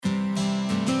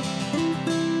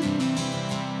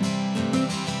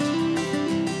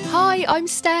Hi, I'm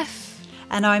Steph.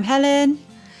 And I'm Helen.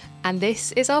 And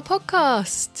this is our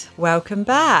podcast. Welcome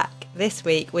back. This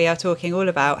week we are talking all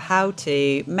about how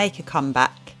to make a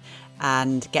comeback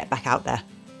and get back out there.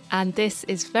 And this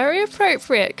is very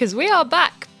appropriate because we are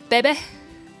back, baby.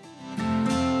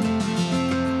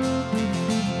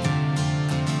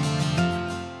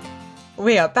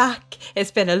 We are back.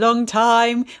 It's been a long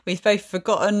time. We've both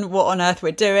forgotten what on earth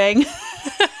we're doing.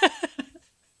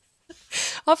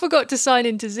 I forgot to sign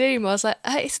into Zoom. I was like,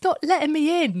 it's not letting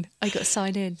me in. I got to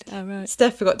sign in. Oh, right.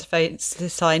 Steph forgot to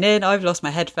sign in. I've lost my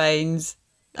headphones.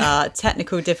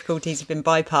 Technical difficulties have been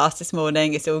bypassed this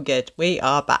morning. It's all good. We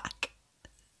are back.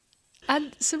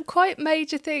 And some quite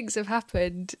major things have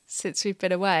happened since we've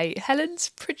been away. Helen's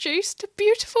produced a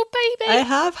beautiful baby. I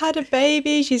have had a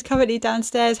baby. She's currently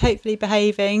downstairs, hopefully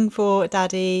behaving for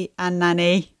Daddy and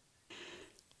Nanny.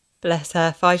 Bless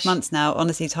her. 5 months now.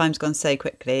 Honestly, time's gone so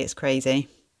quickly. It's crazy.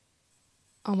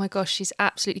 Oh my gosh, she's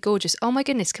absolutely gorgeous. Oh my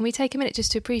goodness, can we take a minute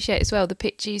just to appreciate as well the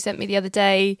picture you sent me the other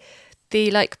day?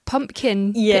 The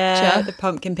pumpkin picture. Yeah, the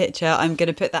pumpkin picture. I'm going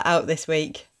to put that out this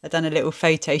week. I've done a little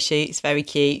photo shoot. It's very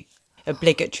cute.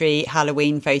 Obligatory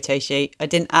Halloween photo shoot. I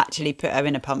didn't actually put her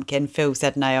in a pumpkin. Phil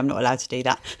said, no, I'm not allowed to do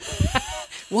that.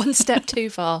 One step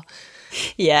too far.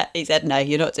 Yeah, he said, no,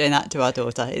 you're not doing that to our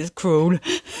daughter. It's cruel.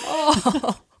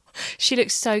 Oh, she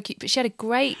looks so cute. But she had a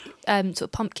great sort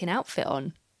of pumpkin outfit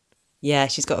on. Yeah,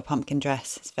 she's got a pumpkin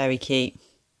dress. It's very cute.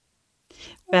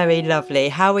 Very lovely.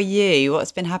 How are you?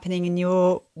 What's been happening in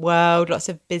your world? Lots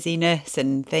of busyness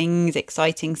and things.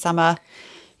 Exciting summer.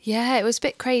 Yeah, it was a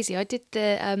bit crazy. I did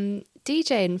the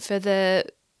DJing for the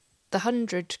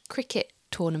 100 cricket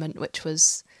tournament, which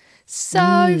was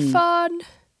so fun.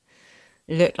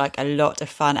 Looked like a lot of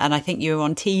fun. And I think you were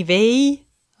on TV.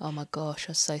 Oh my gosh,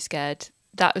 I was so scared.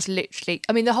 That was literally,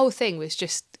 I mean, the whole thing was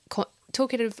just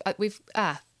talking of,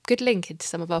 good link into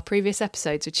some of our previous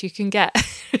episodes, which you can get.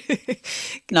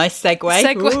 Nice segue.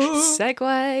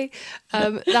 Segue.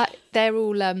 That they're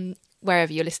all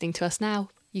wherever you're listening to us now.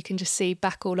 You can just see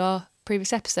back all our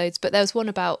previous episodes. But there was one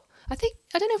about, I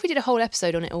don't know if we did a whole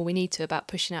episode on it or we need to, about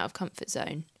pushing out of comfort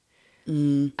zone.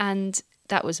 And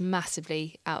that was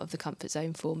massively out of the comfort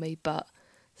zone for me, but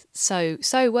so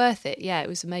worth it. Yeah, it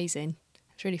was amazing.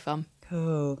 It was really fun.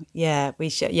 Cool. Yeah, we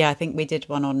should. Yeah, I think we did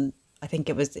one on, I think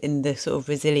it was in the sort of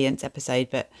resilience episode,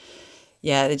 but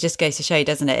yeah, it just goes to show,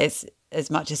 doesn't it? It's as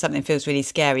much as something feels really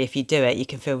scary, if you do it, you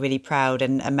can feel really proud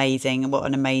and amazing. And what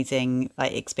an amazing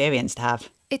experience to have.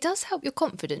 It does help your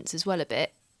confidence as well a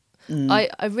bit. I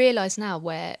realise now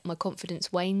where my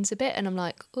confidence wanes a bit and I'm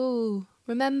like, oh,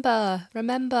 remember,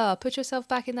 put yourself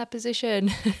back in that position.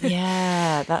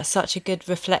 Yeah, that's such a good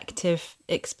reflective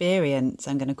experience,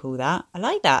 I'm going to call that. I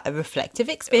like that, a reflective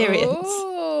experience.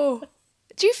 Oh.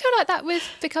 Do you feel like that with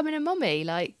becoming a mummy?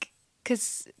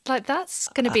 Because that's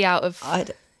going to be out of...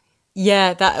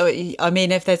 Yeah, I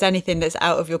mean, if there's anything that's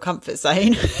out of your comfort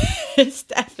zone, it's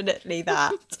definitely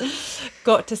that.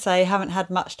 Got to say, haven't had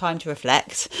much time to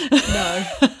reflect. No.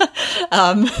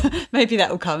 Maybe that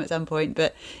will come at some point,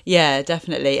 but yeah,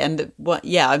 definitely. And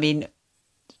I mean,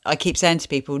 I keep saying to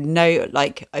people, no,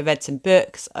 I read some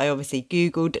books. I obviously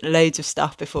Googled loads of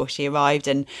stuff before she arrived,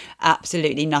 and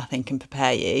absolutely nothing can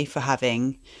prepare you for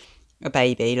having a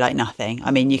baby, nothing.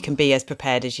 I mean, you can be as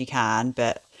prepared as you can,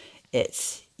 but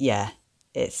it's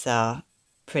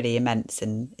pretty immense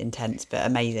and intense, but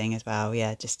amazing as well.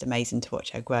 Yeah, just amazing to watch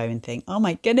her grow and think, oh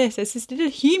my goodness, there's this little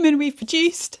human we've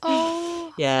produced.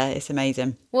 Oh, yeah, it's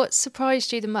amazing. What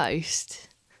surprised you the most?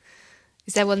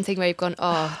 Is there one thing where you've gone,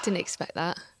 oh, didn't expect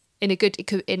that, in a good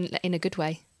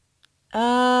way?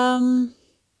 I'm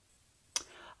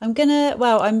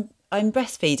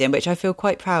breastfeeding, which I feel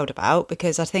quite proud about,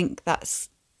 because I think that's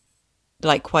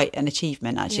quite an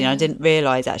achievement, actually. Yeah. And I didn't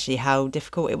realise actually how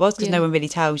difficult it was, because no one really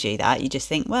tells you that. You just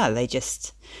think, well, they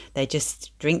just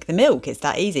drink the milk, it's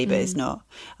that easy, but it's not.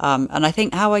 And I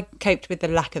think how I coped with the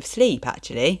lack of sleep,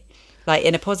 actually,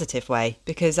 in a positive way,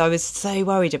 because I was so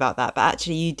worried about that, but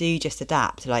actually you do just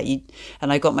adapt,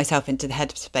 and I got myself into the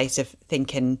headspace of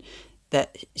thinking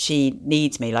that she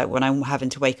needs me. When I'm having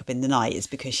to wake up in the night, it's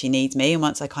because she needs me. And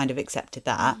once I kind of accepted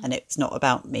that, and it's not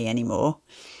about me anymore,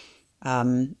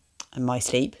 and my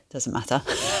sleep doesn't matter,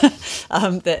 I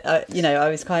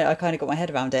kind of got my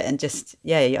head around it, and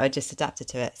I just adapted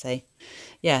to it. So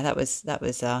yeah, that was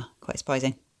quite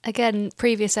surprising. Again,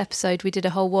 previous episode we did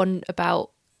a whole one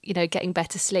about getting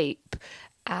better sleep,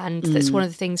 and that's one of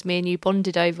the things me and you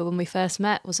bonded over when we first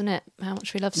met, wasn't it? How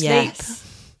much we love sleep. Yes.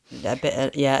 A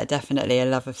bit, definitely a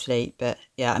love of sleep, but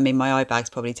yeah, I mean, my eye bags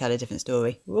probably tell a different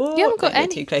story. Whoa, you haven't got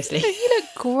any too closely. You look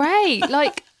great.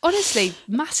 Honestly,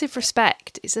 massive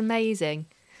respect. It's amazing.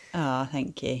 Oh,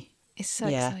 thank you. It's so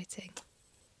Yeah. exciting.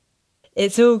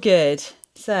 It's all good.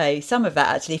 So some of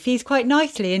that actually feeds quite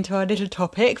nicely into our little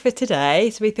topic for today.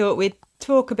 So we thought we'd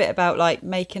talk a bit about like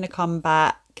making a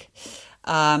comeback,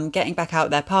 getting back out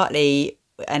there, partly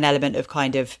an element of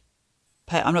kind of,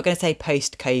 I'm not going to say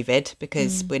post-COVID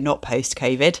because we're not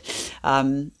post-COVID,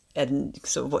 and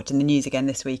sort of watching the news again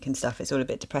this week and stuff, it's all a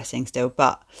bit depressing still,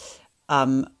 but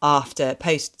after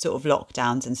post sort of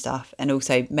lockdowns and stuff, and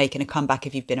also making a comeback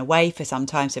if you've been away for some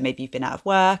time. So maybe you've been out of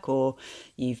work, or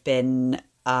you've been,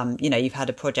 you've had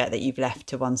a project that you've left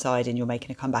to one side and you're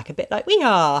making a comeback a bit like we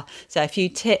are. So a few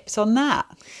tips on that.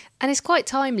 And it's quite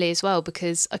timely as well,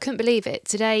 because I couldn't believe it.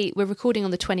 Today, we're recording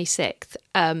on the 26th.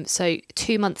 So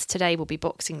 2 months today will be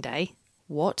Boxing Day.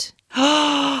 What?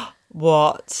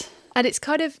 What? And it's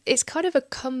kind of a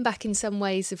comeback in some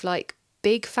ways of like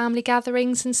big family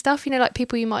gatherings and stuff, like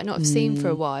people you might not have seen for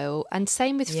a while. And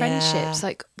same with friendships.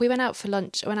 Like we went out for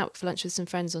lunch. I went out for lunch with some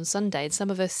friends on Sunday, and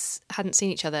some of us hadn't seen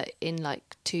each other in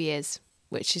like 2 years,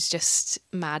 which is just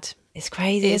mad. It's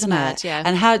crazy, isn't mad, it? yeah.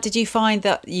 And how did you find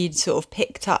that you'd sort of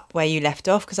picked up where you left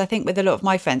off? Because I think with a lot of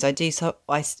my friends, I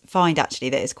find actually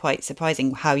that it's quite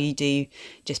surprising how you do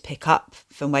just pick up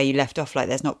from where you left off. Like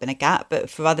there's not been a gap, but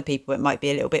for other people, it might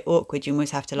be a little bit awkward. You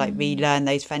almost have to like relearn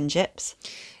those friendships.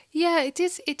 Yeah, it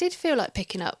did feel like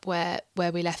picking up where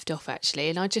we left off actually.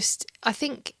 And I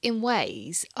think in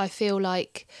ways, I think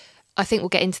we'll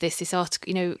get into this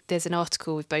article, there's an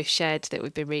article we've both shared that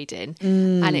we've been reading,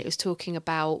 and it was talking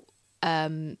about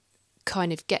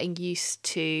kind of getting used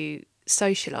to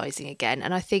socialising again.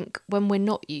 And I think when we're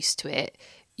not used to it,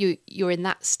 you're in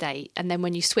that state, and then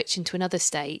when you switch into another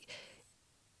state,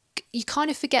 you kind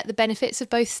of forget the benefits of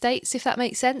both states, if that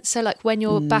makes sense. So like when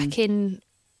you're back in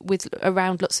with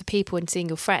around lots of people and seeing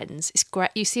your friends, it's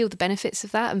great. You see all the benefits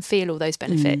of that and feel all those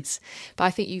benefits. But I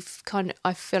think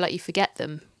I feel like you forget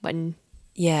them when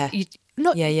you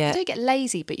don't get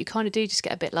lazy, but you kind of do just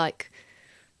get a bit like,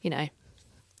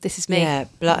 this is me. Yeah,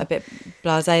 a bit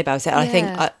blasé about it. I think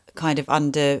I kind of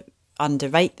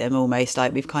underrate them almost,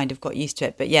 like we've kind of got used to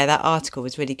it. But yeah, that article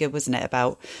was really good, wasn't it?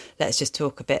 About, let's just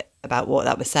talk a bit about what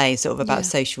that was saying, sort of about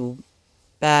social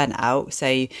burnout.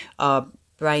 So our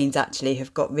brains actually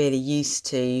have got really used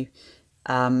to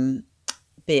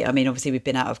obviously we've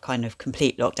been out of kind of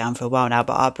complete lockdown for a while now,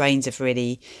 but our brains have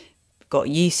really got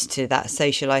used to that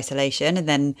social isolation. And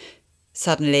then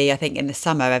suddenly, I think in the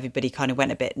summer, everybody kind of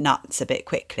went a bit nuts a bit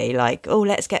quickly, like, oh,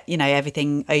 let's get,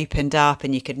 everything opened up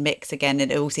and you could mix again.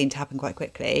 And it all seemed to happen quite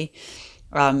quickly.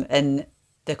 And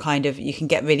the kind of, you can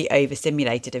get really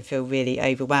overstimulated and feel really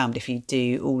overwhelmed if you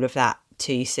do all of that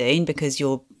too soon, because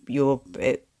your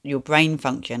brain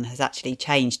function has actually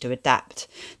changed to adapt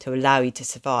to allow you to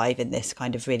survive in this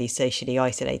kind of really socially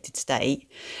isolated state.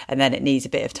 And then it needs a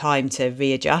bit of time to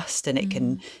readjust,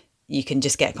 and you can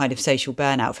just get kind of social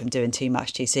burnout from doing too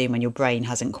much too soon when your brain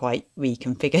hasn't quite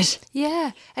reconfigured.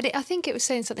 Yeah. And I think it was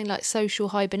saying something like social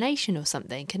hibernation or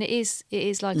something. And it is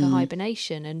like a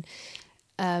hibernation.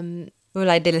 And we're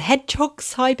like little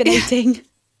hedgehogs hibernating.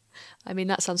 I mean,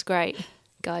 that sounds great,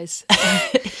 guys.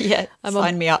 Yeah,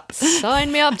 sign me up.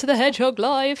 Sign me up to the Hedgehog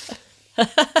Life.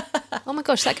 Oh my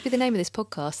gosh, that could be the name of this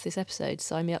podcast, this episode.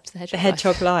 Sign me up to the Hedgehog Life. The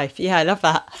Hedgehog Life. Yeah, I love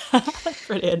that.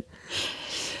 Brilliant.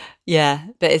 Yeah,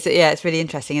 but it's really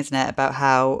interesting, isn't it, about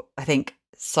how I think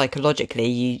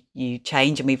psychologically you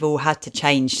change, and we've all had to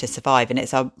change to survive, and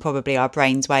it's probably our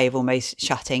brain's way of almost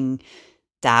shutting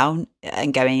down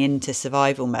and going into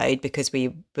survival mode, because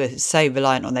we were so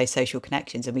reliant on those social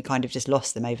connections and we kind of just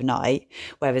lost them overnight,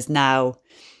 whereas now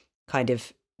kind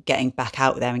of getting back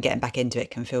out there and getting back into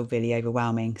it can feel really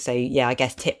overwhelming. So yeah, I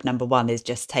guess tip number one is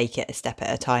just take it a step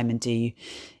at a time and do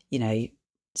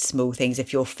small things.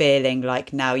 If you're feeling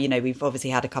like now, we've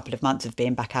obviously had a couple of months of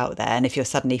being back out there, and if you're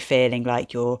suddenly feeling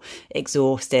like you're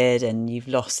exhausted and you've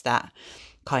lost that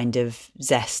kind of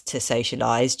zest to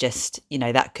socialise, just,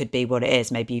 that could be what it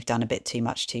is. Maybe you've done a bit too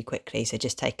much too quickly. So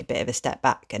just take a bit of a step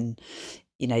back and,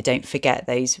 don't forget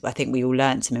those. I think we all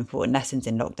learned some important lessons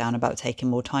in lockdown about taking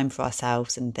more time for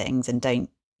ourselves and things, and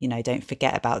don't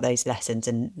forget about those lessons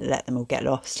and let them all get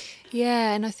lost.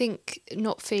 Yeah. And I think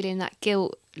not feeling that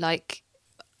guilt, like,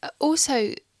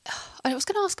 also, I was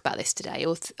going to ask about this today,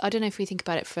 or I don't know if we think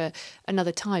about it for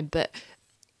another time, but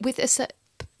with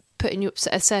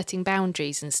asserting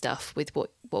boundaries and stuff with what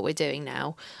we're doing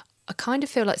now, I kind of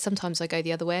feel like sometimes I go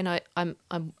the other way, and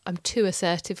I'm too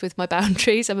assertive with my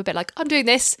boundaries. I'm a bit like, I'm doing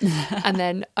this, and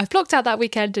then I've blocked out that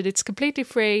weekend and it's completely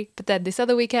free. But then this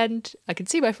other weekend, I can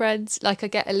see my friends. Like I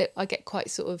get quite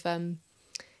sort of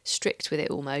strict with it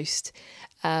almost,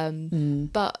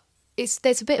 but.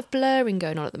 There's a bit of blurring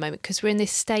going on at the moment, because we're in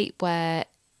this state where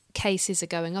cases are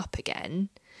going up again,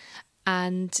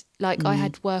 And like I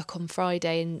had work on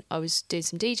Friday and I was doing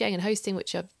some DJing and hosting,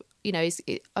 which I've, you know,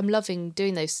 I'm loving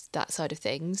doing that side of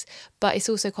things, but it's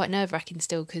also quite nerve-wracking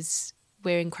still because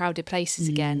we're in crowded places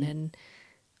again, and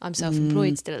I'm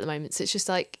self-employed still at the moment, so it's just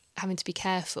like having to be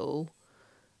careful.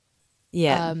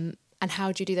 And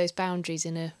how do you do those boundaries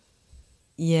in a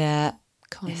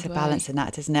kind it's a way? balance in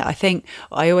that, isn't it? I think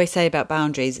what I always say about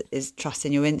boundaries is trust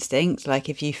in your instinct. Like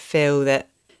if you feel that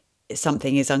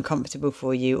something is uncomfortable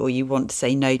for you or you want to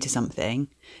say no to something,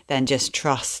 then just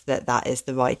trust that that is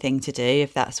the right thing to do.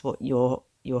 If that's what your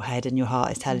head and your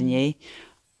heart is telling you,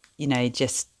 you know,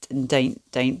 just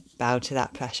don't bow to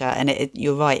that pressure. And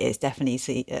you're right, it's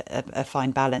definitely a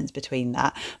fine balance between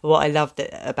that. But what I loved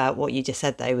about what you just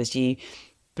said though was you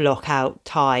block out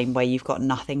time where you've got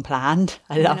nothing planned.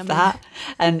 I love that.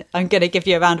 And I'm going to give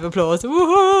you a round of applause.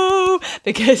 Woo!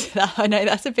 Because I know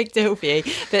that's a big deal for you.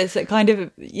 But it's kind of,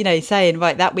 you know, saying,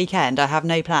 right, that weekend I have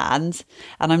no plans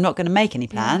and I'm not going to make any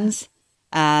plans.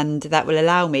 And that will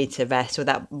allow me to rest, or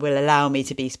that will allow me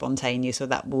to be spontaneous, or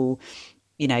that will,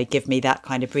 you know, give me that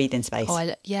kind of breathing space.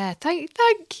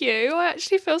 Thank you. I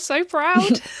actually feel so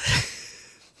proud.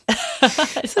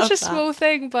 Such a small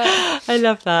thing, but I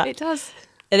love that. It does.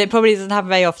 And it probably doesn't happen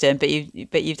very often, but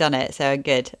you've done it, so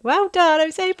good. Well done.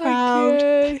 I'm so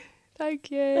proud. Thank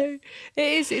you.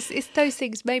 It's those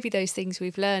things. Maybe those things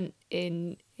we've learned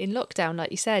in lockdown,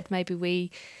 like you said. Maybe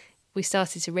we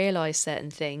started to realise certain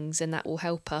things, and that will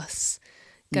help us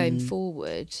going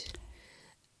forward.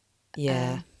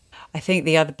 Yeah, I think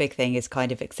the other big thing is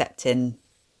kind of accepting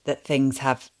that things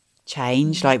have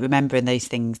changed. Like remembering those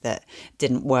things that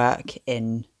didn't work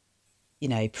in, you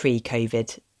know,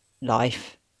 pre-COVID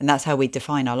life. And that's how we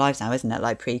define our lives now, isn't it?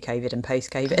 Like pre-COVID and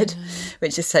post-COVID,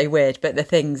 which is so weird. But the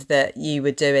things that you were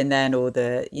doing then, or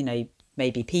the, you know,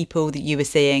 maybe people that you were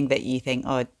seeing that you think,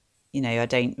 oh, you know, I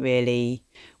don't really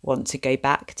want to go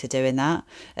back to doing that,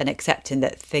 and accepting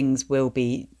that things will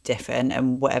be different,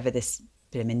 and whatever this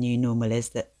blooming new normal is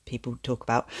that people talk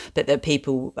about, but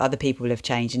that other people have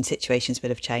changed and situations will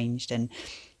have changed. And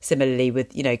similarly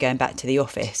with, you know, going back to the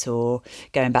office or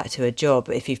going back to a job,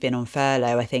 if you've been on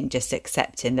furlough, I think just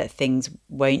accepting that things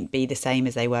won't be the same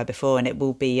as they were before, and it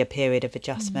will be a period of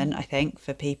adjustment, I think,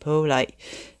 for people, like,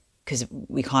 because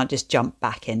we can't just jump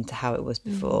back into how it was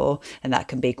before, and that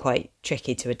can be quite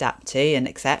tricky to adapt to and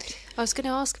accept. I was going to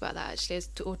ask about that actually,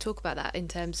 or talk about that in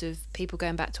terms of people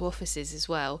going back to offices as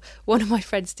well. One of my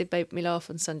friends did make me laugh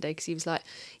on Sunday because he was like,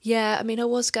 yeah, I mean, I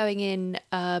was going in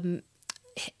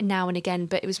now and again,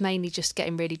 but it was mainly just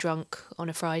getting really drunk on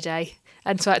a Friday,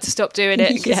 and so I had to stop doing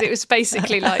it because it was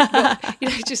basically like, not, you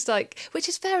know, just like, which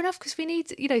is fair enough because we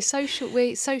need, you know,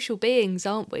 we're social beings,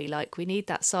 aren't we? Like we need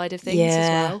that side of things as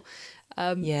well.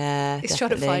 It's definitely trying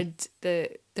to find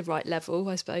the right level,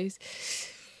 I suppose.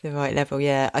 The right level,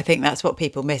 yeah. I think that's what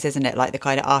people miss, isn't it? Like the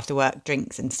kind of after work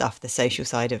drinks and stuff, the social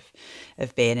side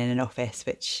of being in an office,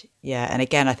 which, yeah. And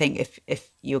again, I think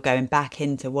if you're going back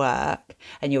into work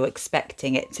and you're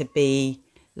expecting it to be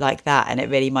like that, and it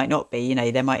really might not be, you know,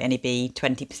 there might only be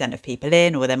 20% of people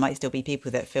in, or there might still be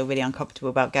people that feel really uncomfortable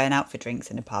about going out for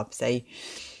drinks in a pub. So,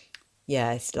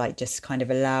 yeah, it's like just kind of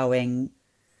allowing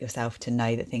yourself to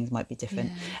know that things might be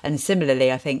different. And similarly,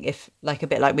 I think if, like a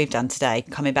bit like we've done today,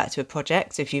 coming back to a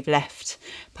project, so if you've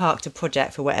parked a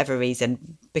project for whatever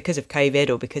reason, because of COVID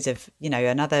or because of, you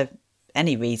know,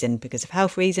 any reason, because of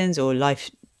health reasons, or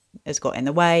life has got in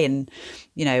the way, and,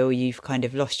 you know, or you've kind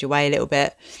of lost your way a little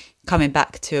bit, coming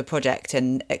back to a project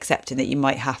and accepting that you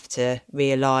might have to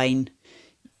realign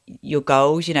your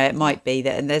goals. You know, it might be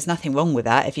that, and there's nothing wrong with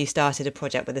that, if you started a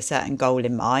project with a certain goal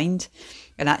in mind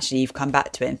and actually you've come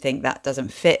back to it and think that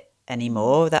doesn't fit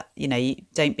anymore, that, you know, you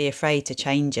don't be afraid to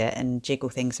change it and jiggle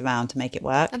things around to make it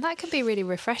work. And that can be really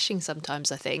refreshing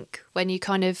sometimes, I think, when you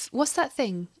kind of, what's that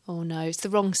thing? Oh no, it's the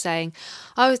wrong saying.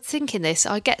 I was thinking this,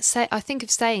 I think of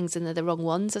sayings and they're the wrong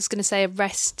ones. I was going to say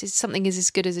something is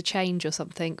as good as a change or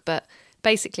something, but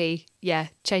basically, yeah,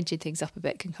 changing things up a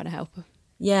bit can kind of help.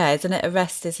 Yeah, isn't it?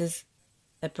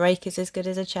 A break is as good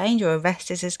as a change, or a rest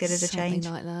is as good as a change?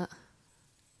 Something like that.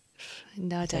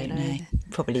 No, I don't know.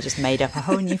 Probably just made up a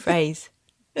whole new phrase.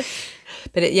 But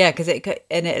because it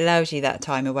allows you that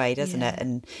time away, doesn't it?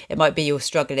 And it might be you're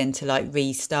struggling to like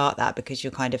restart that because you're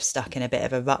kind of stuck in a bit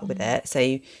of a rut with it.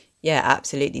 So yeah,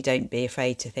 absolutely, don't be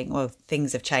afraid to think, well,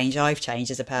 things have changed. I've changed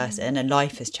as a person, and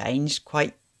life has changed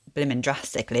quite blimmin'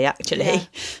 drastically, actually,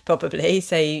 probably.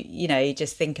 So, you know, you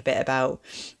just think a bit about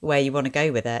where you want to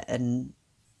go with it, and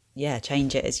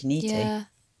change it as you need to.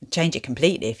 Change it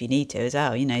completely if you need to as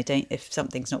well, you know, if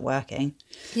something's not working.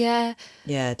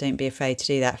 Don't be afraid to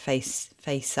do that.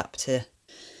 Face up to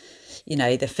you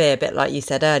know, the fear, a bit like you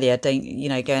said earlier, don't, you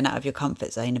know, going out of your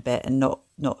comfort zone a bit and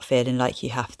not feeling like you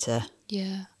have to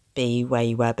be where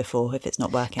you were before if it's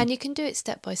not working. And you can do it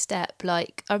step by step.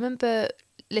 Like, I remember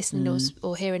listening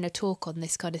or hearing a talk on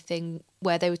this kind of thing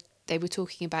where they were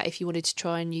talking about if you wanted to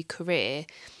try a new career,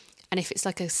 and if it's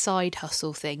like a side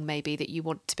hustle thing maybe that you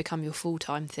want to become your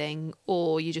full-time thing,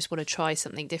 or you just want to try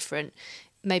something different,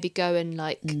 maybe go and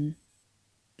like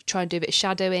try and do a bit of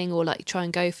shadowing, or like try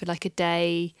and go for like a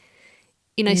day,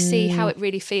 you know, see how it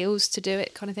really feels to do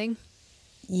it, kind of thing.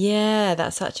 Yeah,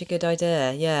 that's such a good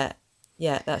idea.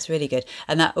 Yeah, that's really good.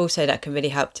 And that can really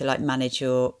help to like manage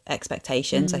your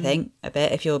expectations, I think, a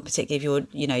bit. If you're,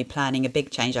 you know, planning a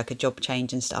big change, like a job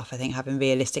change and stuff, I think having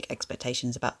realistic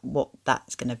expectations about what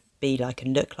that's going to be like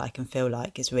and look like and feel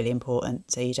like is really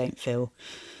important, so you don't feel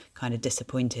kind of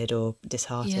disappointed or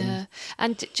disheartened. Yeah,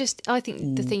 and just I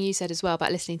think the thing you said as well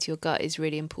about listening to your gut is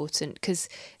really important, because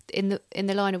in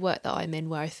the line of work that I'm in,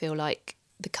 where I feel like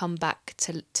the comeback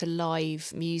to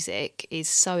live music is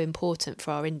so important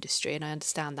for our industry, and I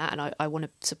understand that, and I want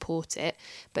to support it,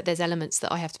 but there's elements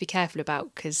that I have to be careful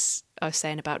about, because I was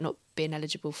saying about not being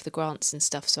eligible for the grants and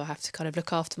stuff, so I have to kind of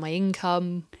look after my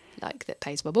income, like that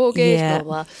pays my mortgage, blah,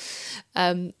 blah, blah.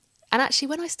 And actually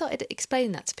when I started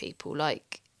explaining that to people,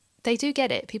 like, they do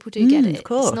get it. People do get it. Of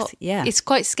course, It's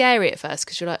quite scary at first,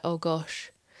 because you're like, oh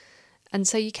gosh. And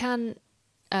so you can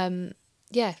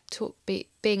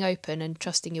being open and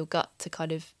trusting your gut to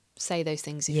kind of say those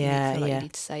things if you feel like you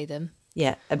need to say them.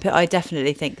 Yeah, and I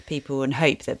definitely think people, and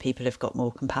hope that people have got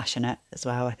more compassionate as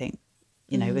well, I think,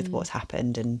 you know, with what's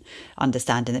happened, and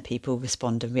understanding that people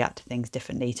respond and react to things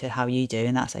differently to how you do,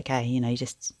 and that's okay, you know,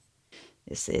 just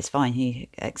it's fine, you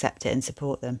accept it and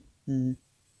support them.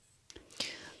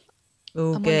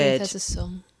 Oh, I'm good. wondering if there's a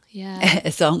song. Yeah.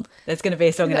 A song? There's going to be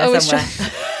a song in there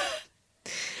somewhere.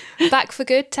 Back for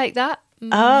Good, Take That.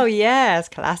 Oh, yeah, it's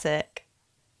classic.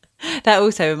 That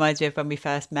also reminds me of when we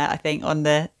first met, I think, on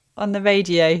the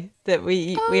radio, that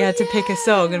we had to pick a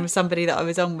song, and somebody that I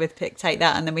was on with picked Take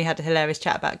That, and then we had a hilarious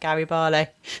chat about Gary Barlow.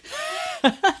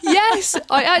 Yes,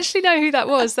 I actually know who that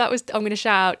was. I'm going to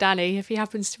shout out Danny if he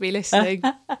happens to be listening.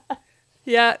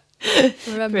 Yeah,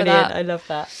 remember Brilliant. that. I love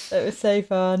that. It was so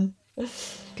fun.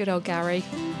 Good old Gary.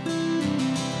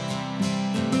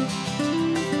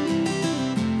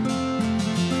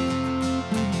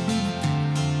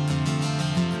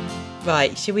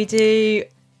 Right, should we do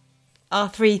our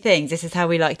 3 things? This is how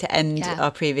we like to end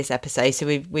our previous episode. So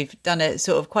we've done a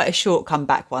sort of quite a short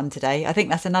comeback one today. I think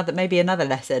that's maybe another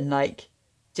lesson, like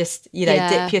just, you know,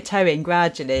 dip your toe in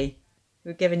gradually.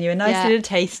 We've given you a nice little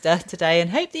taster today,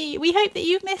 and we hope that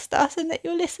you've missed us and that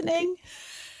you're listening.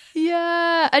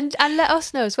 Yeah, and let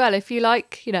us know as well if you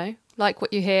like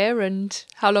what you hear and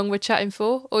how long we're chatting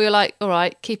for, or you're like, all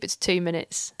right, keep it to 2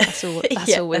 minutes. That's all.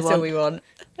 That's all we want.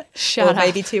 Shut up. Or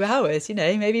maybe 2 hours. You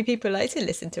know, maybe people like to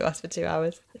listen to us for 2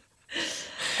 hours.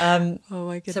 Oh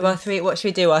my goodness. So what should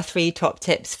we do? Our 3 top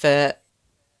tips for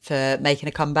making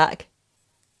a comeback.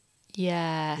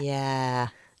 Yeah. Do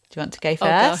you want to go first?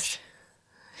 Oh gosh.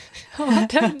 I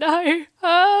don't know.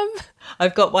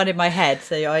 I've got one in my head,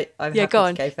 so I'm happy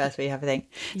to go first. We have a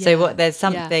think. So there's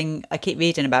something I keep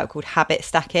reading about called habit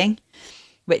stacking,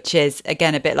 which is,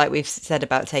 again, a bit like we've said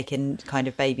about taking kind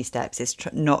of baby steps. It's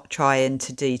not trying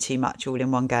to do too much all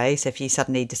in one go. So if you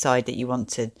suddenly decide that you want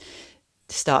to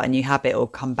start a new habit or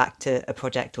come back to a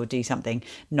project or do something,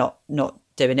 not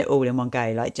doing it all in one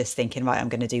go, like just thinking, right, I'm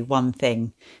going to do one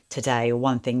thing today or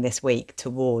one thing this week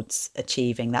towards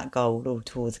achieving that goal or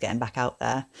towards getting back out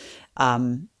there,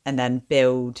 and then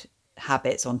build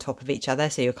habits on top of each other,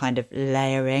 so you're kind of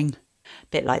layering, a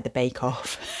bit like the Bake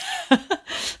Off.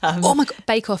 Oh my god,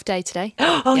 Bake Off day today.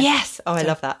 Yes, I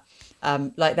love that.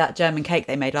 Like that German cake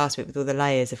they made last week with all the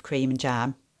layers of cream and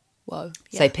jam. Whoa.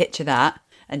 So picture that,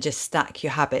 and just stack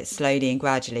your habits slowly and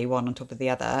gradually, one on top of the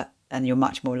other, and you're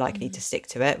much more likely to stick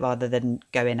to it rather than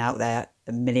going out there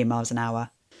a million miles an hour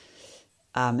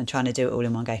and trying to do it all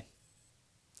in one go.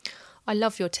 I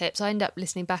love your tips. I end up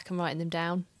listening back and writing them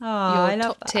down. Oh, I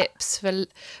love top that. tips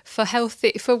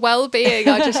for well-being.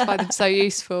 I just find them so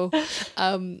useful.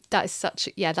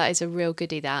 That is a real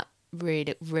goodie. That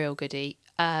really real goodie.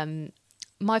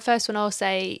 My first one, I'll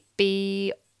say,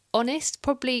 be honest,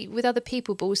 probably with other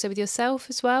people, but also with yourself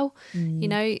as well. You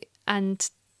know, and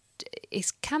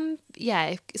it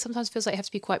sometimes feels like you have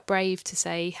to be quite brave to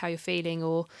say how you're feeling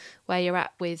or where you're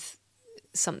at with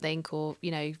something, or,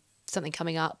 you know, something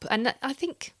coming up. And I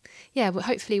think,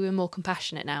 hopefully we're more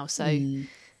compassionate now. So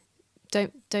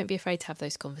don't be afraid to have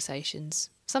those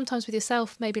conversations. Sometimes with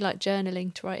yourself, maybe like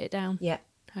journaling, to write it down. Yeah.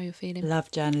 How you're feeling.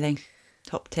 Love journaling.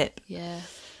 Top tip. Yeah.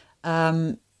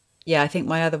 I think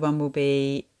my other one will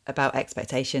be about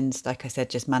expectations. Like I said,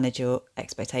 just manage your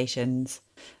expectations.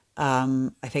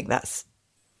 I think that's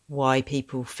why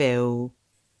people feel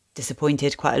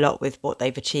disappointed quite a lot with what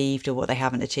they've achieved or what they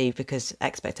haven't achieved, because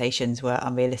expectations were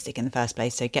unrealistic in the first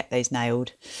place. So get those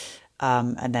nailed,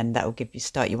 and then that will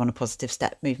start you on a positive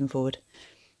step moving forward.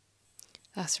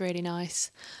 That's really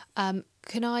nice.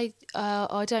 Can I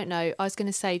don't know, I was going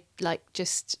to say, like,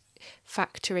 just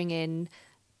factoring in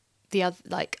the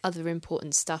other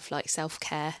important stuff like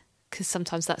self-care, because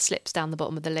sometimes that slips down the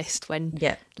bottom of the list when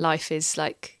life is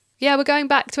like, we're going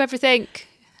back to everything,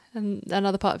 and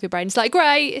another part of your brain's like,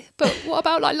 great, but what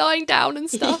about like lying down and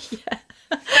stuff?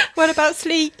 What about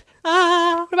sleep?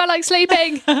 What about like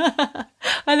sleeping?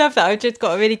 I love that. I've just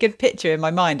got a really good picture in my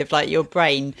mind of like your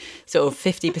brain sort of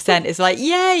 50% is like,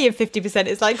 yay, and 50%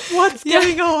 is like, what's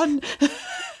going on?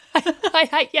 I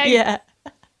hate you. Yeah.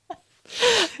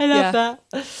 I love that.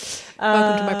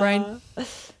 Welcome to my brain.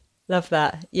 Love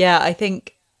that. Yeah, I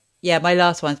think, my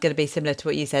last one's going to be similar to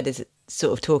what you said, is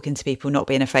sort of talking to people, not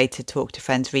being afraid to talk to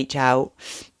friends, reach out,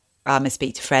 and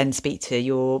speak to friends, speak to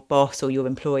your boss or your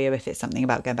employer if it's something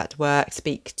about going back to work,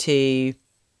 speak to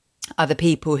other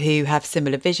people who have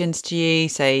similar visions to you.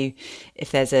 So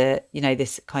if there's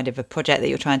this kind of a project that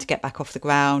you're trying to get back off the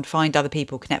ground, find other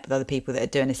people, connect with other people that are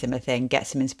doing a similar thing, get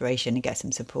some inspiration and get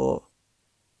some support.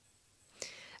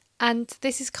 And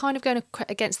this is kind of going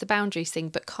against the boundaries thing,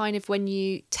 but kind of when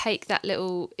you take that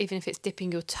little, even if it's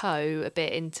dipping your toe a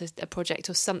bit into a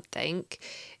project or something,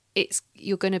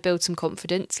 you're going to build some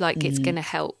confidence. Like it's going to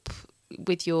help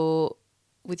with your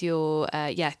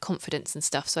confidence and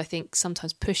stuff. So I think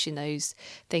sometimes pushing those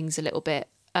things a little bit,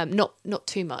 not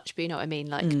too much, but you know what I mean?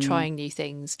 Like trying new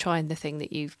things, trying the thing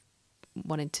that you've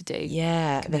wanted to do.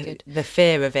 Yeah, the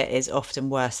fear of it is often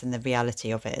worse than the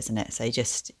reality of it, isn't it? So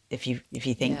just if you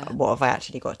think, what have I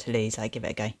actually got to lose? I give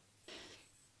it a go.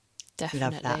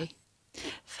 Definitely. Love that.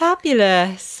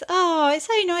 Fabulous. Oh, it's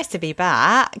so nice to be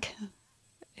back.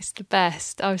 It's the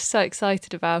best. I was so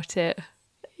excited about it.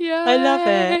 Yeah, I love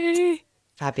it.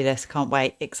 Fabulous. Can't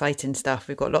wait. Exciting stuff.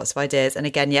 We've got lots of ideas. And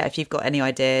again, if you've got any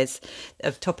ideas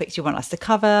of topics you want us to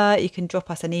cover, you can drop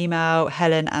us an email,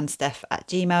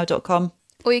 helenandsteph@gmail.com.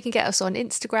 Or you can get us on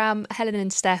Instagram,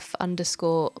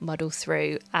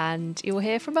 helenandsteph_muddle-through, and you'll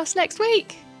hear from us next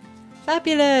week.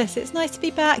 Fabulous. It's nice to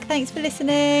be back. Thanks for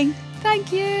listening.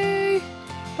 Thank you.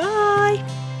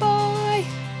 Bye.